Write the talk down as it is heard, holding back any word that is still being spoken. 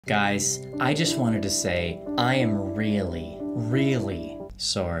Guys, I just wanted to say, I am really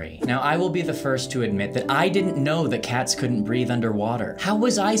sorry. Now, I will be the first to admit that I didn't know that cats couldn't breathe underwater. How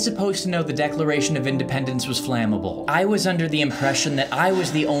was I supposed to know the Declaration of Independence was flammable? I was under the impression that I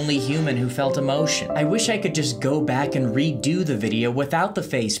was the only human who felt emotion. I wish I could just go back and redo the video without the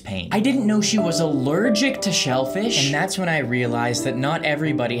face paint. I didn't know she was allergic to shellfish, and that's when I realized that not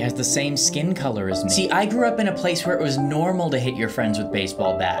everybody has the same skin color as me. See, I grew up in a place where it was normal to hit your friends with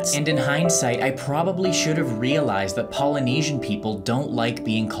baseball bats, and in hindsight, I probably should have realized that Polynesian people don't like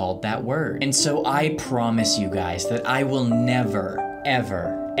being called that word. And so I promise you guys that I will never,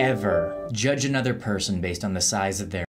 ever judge another person based on the size of their